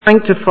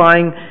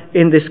Sanctifying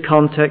in this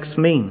context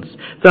means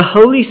the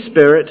Holy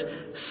Spirit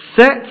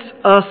sets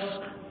us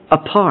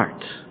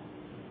apart.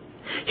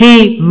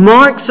 He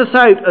marks us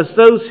out as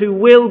those who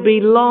will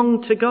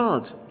belong to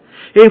God.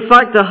 In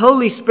fact, the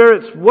Holy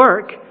Spirit's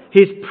work,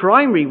 His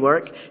primary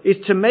work, is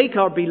to make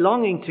our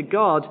belonging to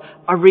God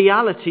a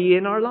reality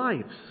in our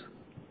lives.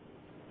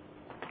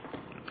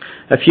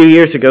 A few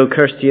years ago,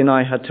 Kirsty and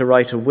I had to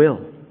write a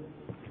will.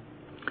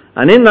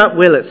 And in that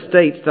will it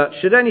states that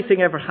should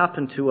anything ever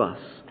happen to us,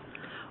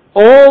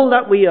 all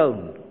that we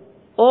own,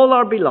 all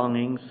our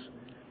belongings,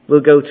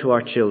 will go to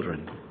our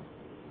children.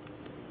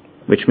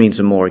 Which means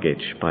a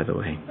mortgage, by the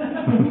way.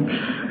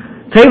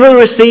 They will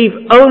receive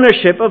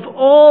ownership of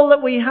all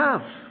that we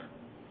have.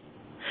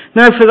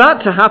 Now, for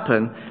that to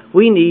happen,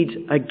 we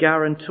need a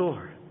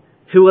guarantor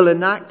who will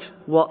enact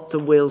what the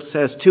will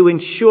says to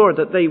ensure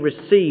that they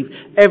receive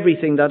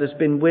everything that has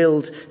been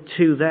willed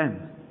to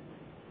them.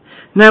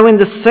 Now, in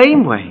the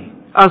same way,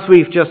 as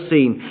we've just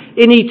seen,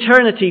 in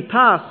eternity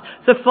past,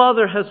 the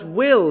Father has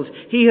willed,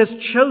 He has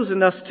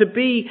chosen us to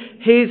be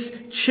His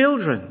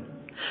children.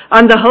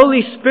 And the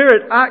Holy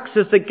Spirit acts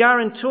as the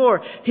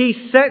guarantor.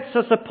 He sets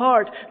us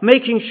apart,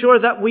 making sure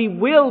that we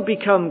will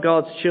become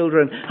God's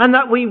children and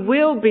that we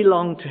will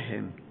belong to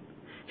Him.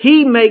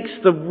 He makes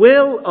the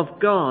will of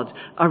God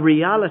a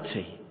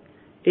reality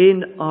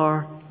in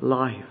our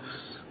lives.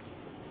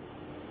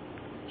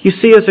 You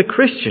see, as a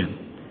Christian,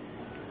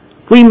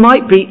 we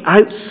might be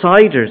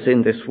outsiders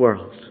in this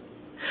world.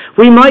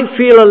 We might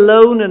feel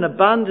alone and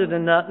abandoned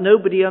and that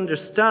nobody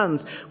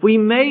understands. We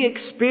may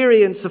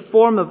experience a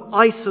form of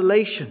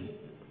isolation.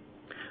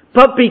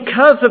 But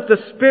because of the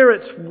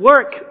Spirit's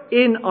work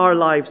in our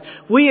lives,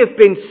 we have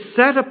been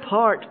set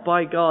apart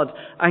by God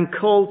and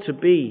called to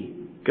be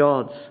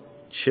God's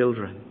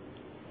children.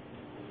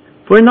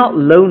 We're not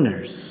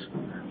loners,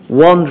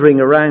 wandering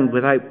around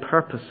without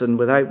purpose and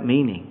without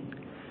meaning.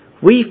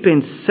 We've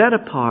been set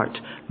apart,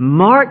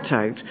 marked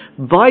out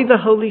by the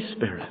Holy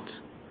Spirit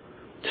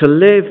to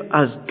live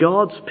as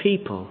God's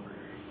people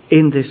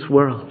in this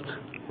world.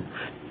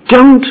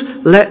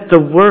 Don't let the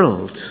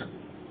world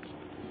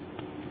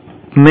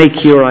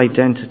make your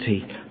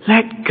identity.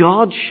 Let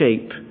God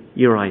shape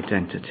your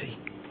identity.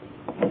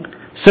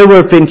 So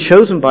we've been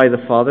chosen by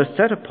the Father,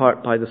 set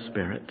apart by the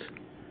Spirit,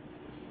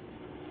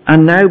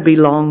 and now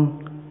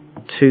belong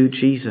to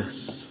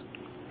Jesus.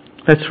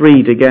 Let's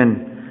read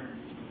again.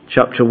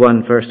 Chapter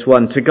 1, verse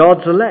 1. To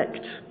God's elect.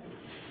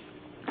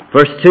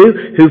 Verse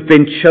 2. Who've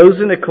been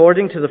chosen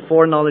according to the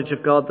foreknowledge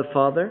of God the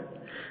Father,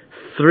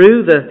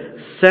 through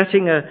the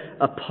setting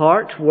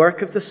apart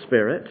work of the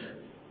Spirit,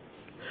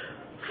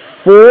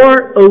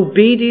 for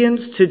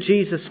obedience to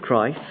Jesus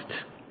Christ,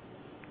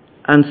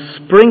 and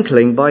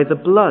sprinkling by the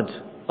blood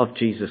of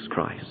Jesus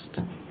Christ.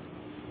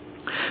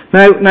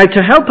 Now,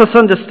 to help us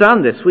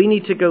understand this, we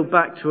need to go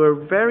back to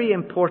a very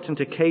important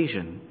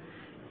occasion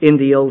in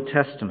the Old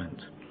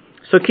Testament.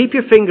 So keep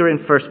your finger in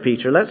 1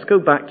 Peter. Let's go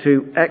back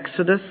to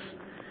Exodus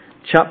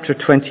chapter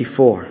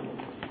 24.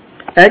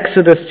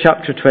 Exodus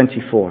chapter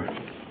 24.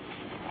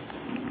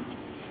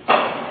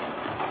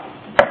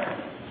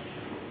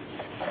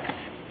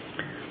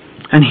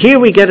 And here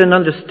we get an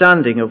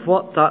understanding of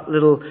what that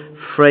little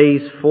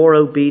phrase, for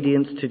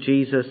obedience to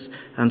Jesus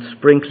and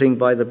sprinkling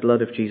by the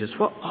blood of Jesus,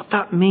 what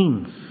that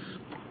means.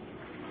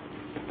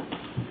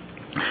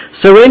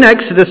 So in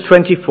Exodus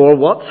 24,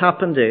 what's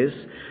happened is,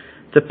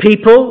 the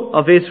people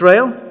of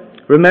Israel,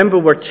 remember,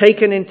 were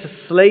taken into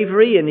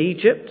slavery in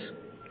Egypt.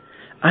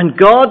 And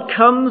God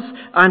comes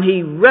and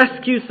He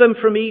rescues them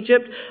from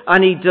Egypt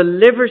and He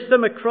delivers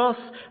them across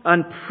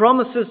and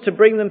promises to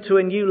bring them to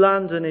a new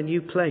land and a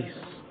new place.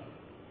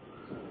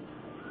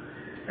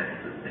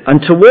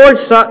 And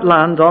towards that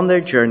land on their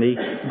journey,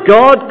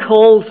 God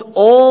calls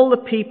all the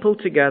people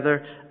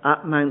together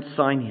at Mount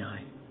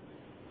Sinai.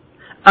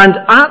 And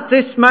at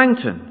this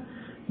mountain,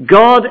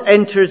 God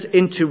enters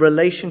into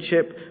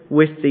relationship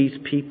with these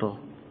people.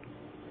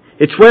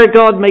 It's where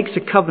God makes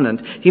a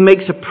covenant. He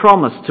makes a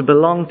promise to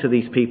belong to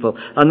these people.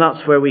 And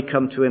that's where we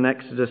come to in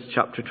Exodus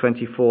chapter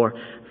 24,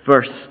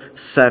 verse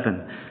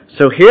 7.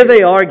 So here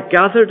they are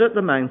gathered at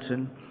the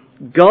mountain.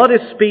 God is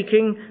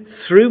speaking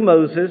through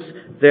Moses,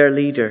 their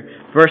leader.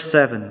 Verse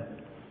 7.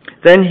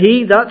 Then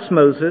he, that's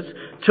Moses,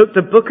 took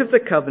the book of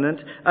the covenant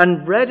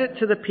and read it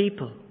to the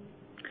people.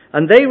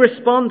 And they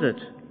responded,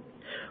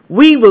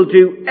 "We will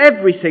do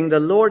everything the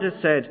Lord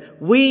has said.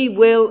 We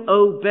will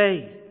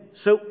obey."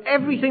 So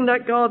everything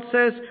that God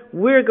says,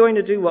 we're going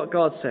to do what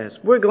God says.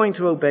 We're going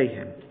to obey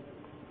Him.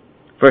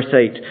 Verse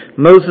 8.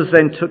 Moses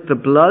then took the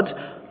blood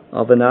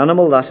of an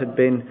animal that had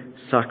been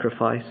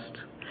sacrificed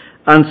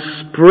and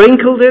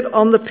sprinkled it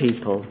on the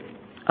people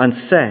and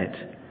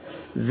said,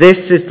 "This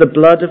is the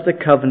blood of the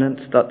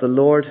covenant that the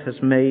Lord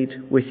has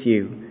made with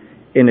you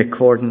in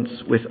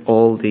accordance with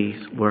all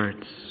these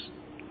words."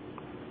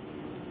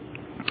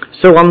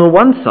 So on the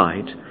one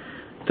side,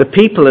 the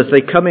people, as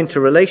they come into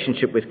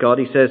relationship with God,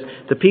 he says,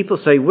 the people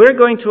say, we're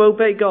going to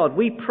obey God.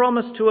 We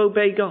promise to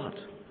obey God.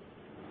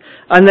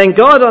 And then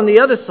God on the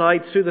other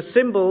side, through the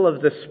symbol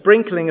of the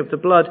sprinkling of the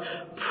blood,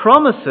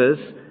 promises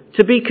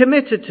to be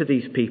committed to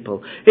these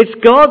people.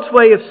 It's God's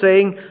way of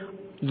saying,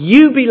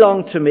 you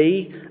belong to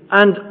me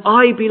and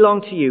I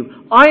belong to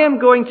you. I am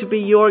going to be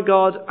your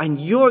God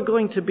and you're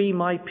going to be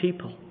my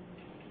people.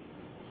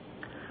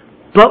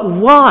 But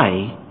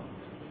why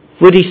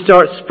would he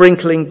start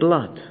sprinkling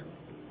blood?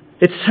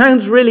 It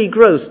sounds really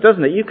gross,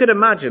 doesn't it? You could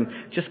imagine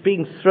just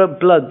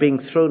blood being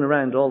thrown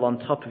around all on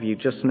top of you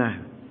just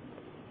now.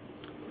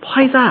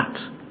 Why that?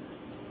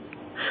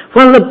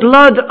 Well, the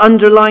blood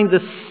underlined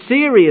the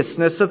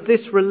seriousness of this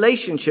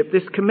relationship,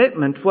 this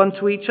commitment one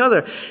to each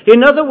other.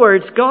 In other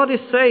words, God is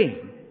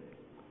saying,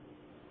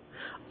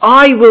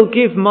 I will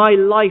give my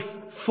life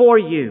for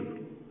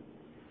you.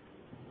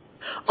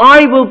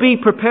 I will be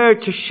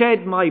prepared to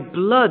shed my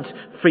blood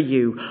for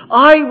you.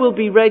 I will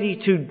be ready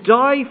to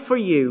die for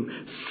you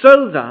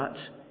so that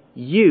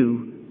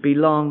you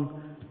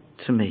belong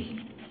to me.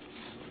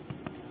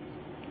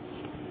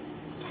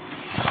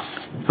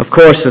 Of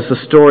course, as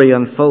the story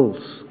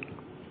unfolds,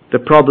 the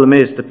problem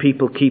is the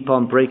people keep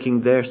on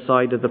breaking their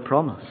side of the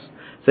promise.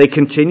 They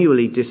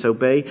continually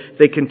disobey.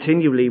 They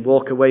continually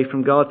walk away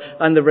from God,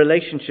 and the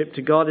relationship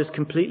to God is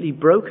completely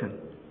broken.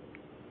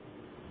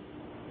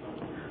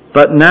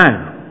 But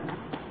now,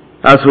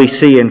 as we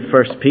see in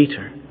 1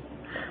 Peter,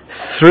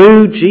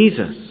 through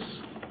Jesus,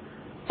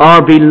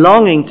 our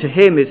belonging to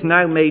him is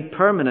now made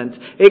permanent.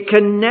 It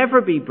can never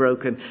be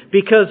broken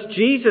because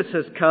Jesus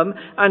has come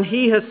and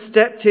he has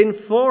stepped in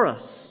for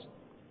us.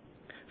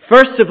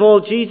 First of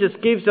all, Jesus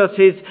gives us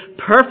his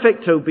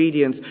perfect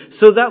obedience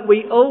so that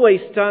we always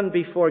stand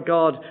before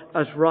God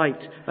as right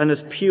and as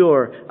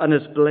pure and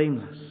as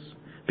blameless.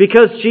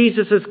 Because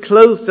Jesus has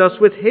clothed us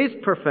with his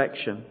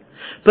perfection.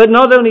 But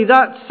not only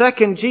that,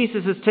 second,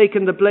 Jesus has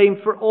taken the blame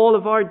for all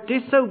of our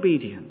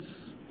disobedience.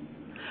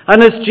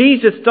 And as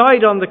Jesus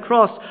died on the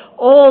cross,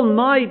 all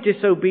my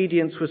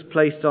disobedience was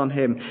placed on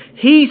him.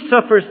 He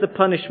suffers the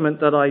punishment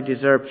that I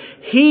deserve.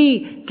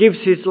 He gives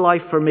his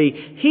life for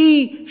me.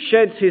 He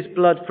sheds his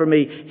blood for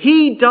me.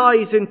 He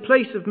dies in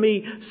place of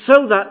me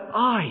so that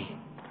I,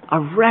 a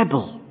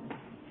rebel,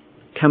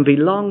 can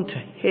belong to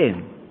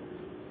him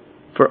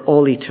for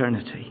all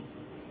eternity.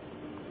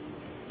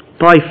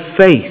 By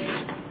faith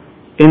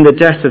in the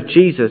death of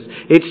Jesus,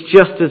 it's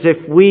just as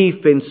if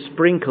we've been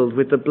sprinkled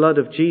with the blood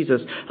of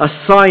Jesus, a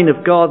sign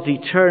of God's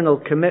eternal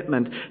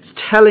commitment. It's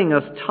telling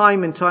us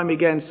time and time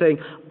again, saying,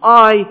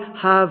 I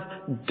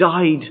have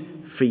died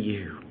for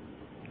you.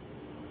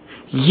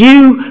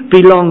 You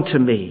belong to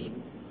me,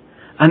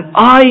 and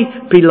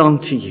I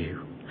belong to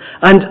you,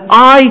 and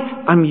I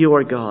am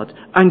your God,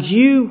 and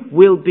you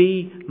will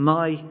be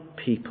my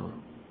people.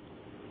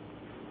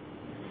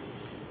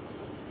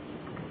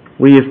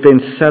 We have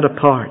been set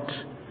apart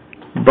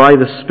by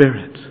the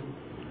Spirit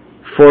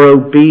for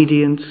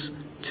obedience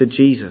to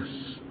Jesus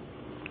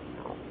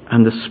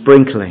and the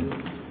sprinkling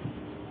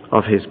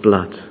of his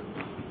blood.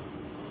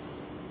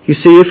 You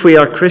see, if we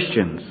are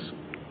Christians,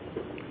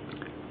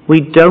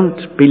 we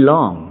don't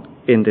belong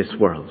in this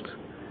world.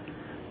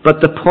 But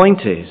the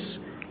point is,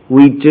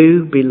 we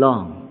do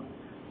belong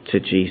to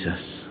Jesus.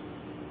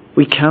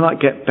 We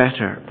cannot get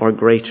better or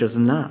greater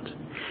than that.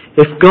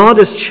 If God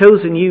has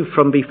chosen you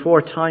from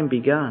before time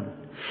began,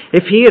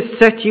 if he has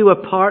set you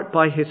apart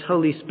by his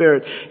Holy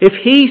Spirit, if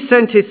he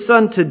sent his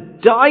Son to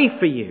die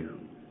for you,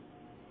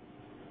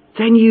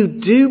 then you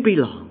do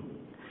belong.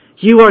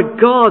 You are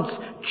God's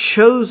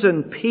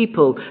chosen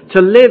people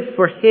to live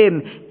for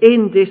him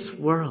in this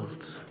world.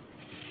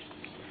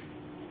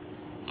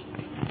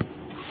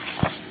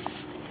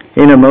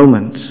 In a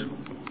moment,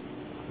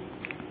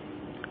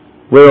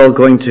 we're all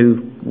going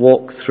to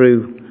walk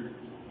through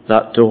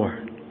that door.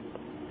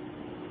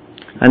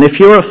 And if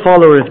you're a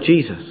follower of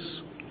Jesus,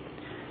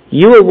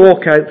 you will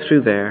walk out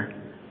through there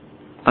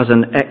as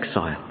an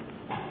exile.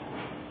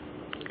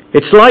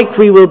 It's like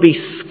we will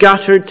be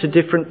scattered to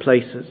different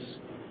places.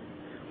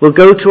 We'll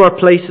go to our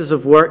places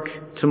of work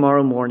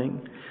tomorrow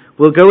morning.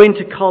 We'll go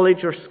into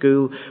college or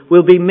school.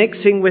 We'll be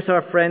mixing with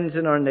our friends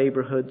in our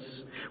neighbourhoods.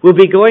 We'll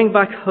be going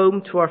back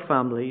home to our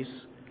families.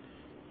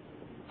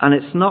 And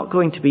it's not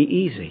going to be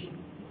easy.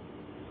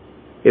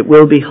 It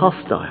will be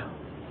hostile.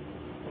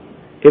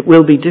 It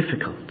will be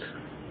difficult.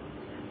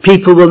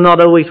 People will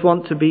not always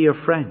want to be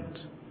your friend.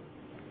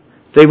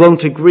 They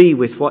won't agree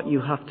with what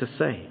you have to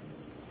say.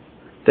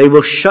 They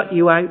will shut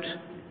you out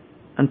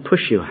and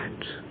push you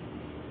out.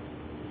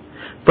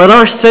 But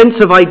our sense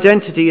of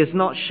identity is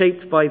not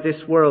shaped by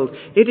this world.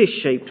 It is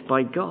shaped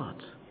by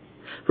God.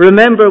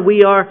 Remember,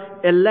 we are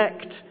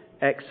elect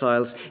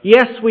exiles.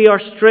 Yes, we are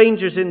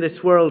strangers in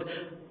this world,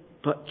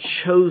 but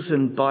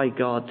chosen by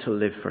God to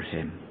live for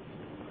him.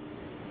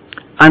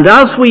 And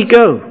as we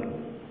go,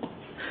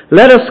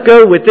 let us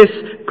go with this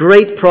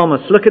great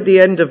promise. Look at the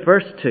end of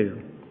verse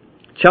 2.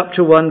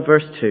 Chapter 1,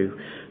 verse 2.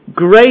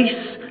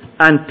 Grace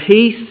and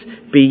peace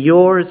be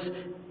yours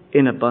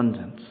in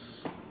abundance.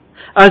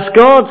 As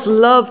God's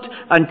loved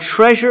and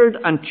treasured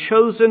and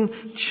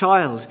chosen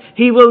child,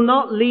 he will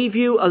not leave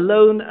you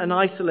alone and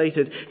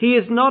isolated. He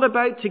is not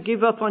about to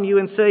give up on you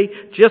and say,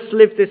 just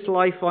live this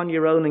life on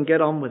your own and get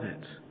on with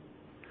it.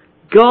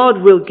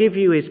 God will give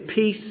you his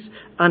peace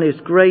and His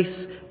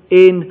grace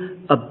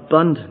in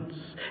abundance.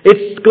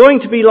 It's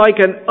going to be like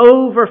an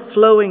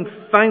overflowing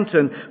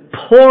fountain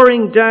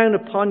pouring down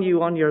upon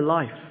you on your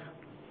life.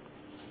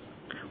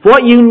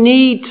 What you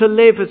need to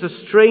live as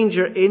a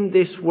stranger in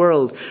this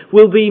world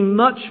will be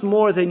much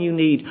more than you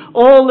need.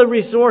 All the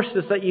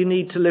resources that you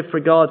need to live for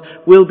God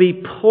will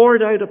be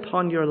poured out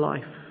upon your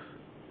life.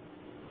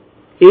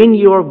 In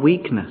your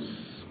weakness,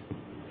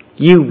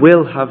 you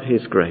will have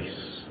His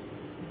grace.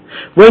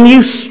 When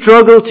you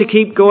struggle to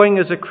keep going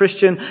as a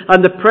Christian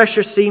and the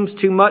pressure seems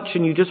too much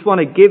and you just want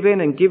to give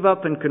in and give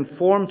up and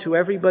conform to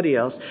everybody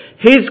else,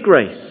 His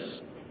grace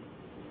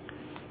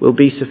will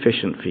be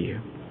sufficient for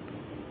you.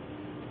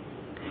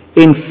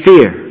 In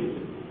fear,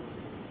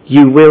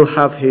 you will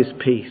have His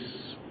peace.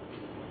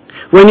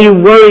 When you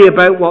worry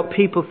about what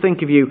people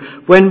think of you,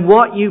 when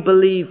what you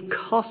believe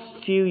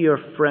costs you your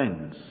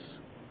friends,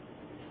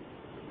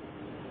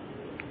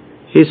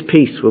 His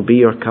peace will be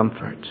your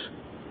comfort.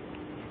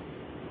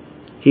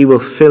 He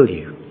will fill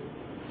you.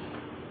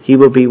 He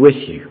will be with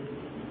you.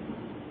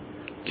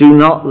 Do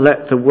not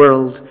let the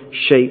world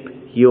shape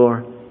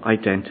your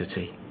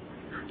identity.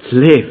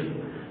 Live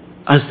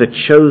as the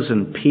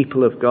chosen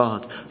people of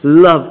God,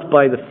 loved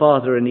by the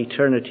Father in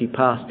eternity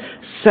past,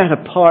 set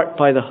apart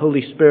by the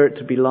Holy Spirit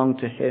to belong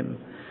to Him,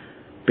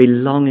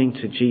 belonging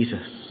to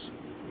Jesus,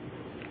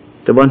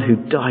 the one who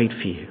died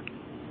for you,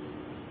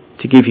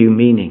 to give you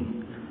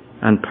meaning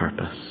and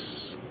purpose.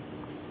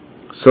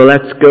 So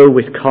let's go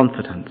with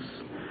confidence.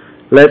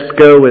 Let's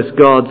go as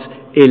God's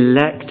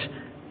elect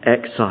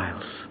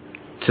exiles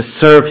to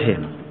serve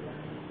Him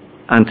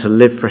and to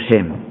live for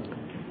Him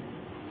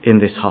in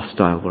this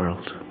hostile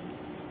world.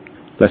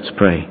 Let's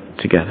pray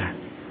together.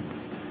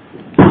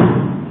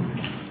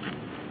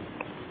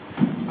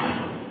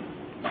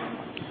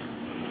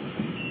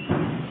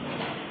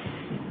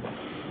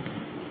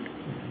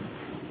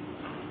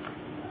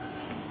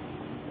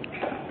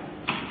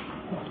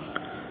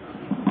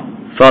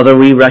 Father,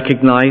 we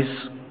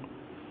recognize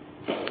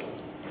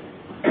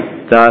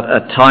that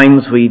at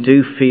times we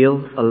do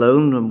feel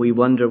alone and we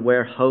wonder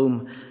where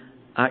home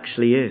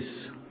actually is.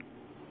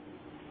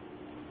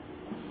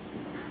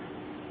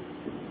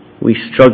 We struggle